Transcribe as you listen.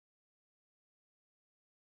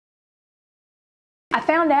I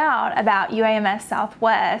found out about UAMS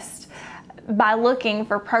Southwest by looking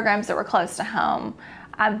for programs that were close to home.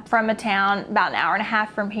 I'm from a town about an hour and a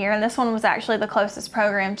half from here, and this one was actually the closest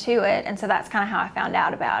program to it, and so that's kind of how I found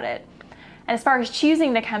out about it. And as far as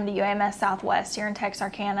choosing to come to UAMS Southwest here in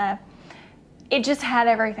Texarkana, it just had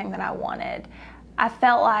everything that I wanted. I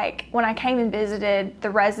felt like when I came and visited, the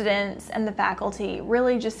residents and the faculty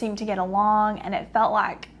really just seemed to get along, and it felt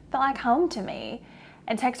like home to me.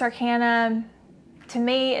 And Texarkana, to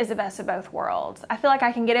me, is the best of both worlds. I feel like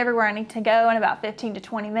I can get everywhere I need to go in about 15 to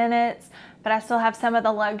 20 minutes, but I still have some of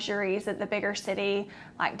the luxuries that the bigger city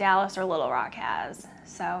like Dallas or Little Rock has.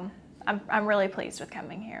 So I'm really pleased with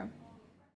coming here.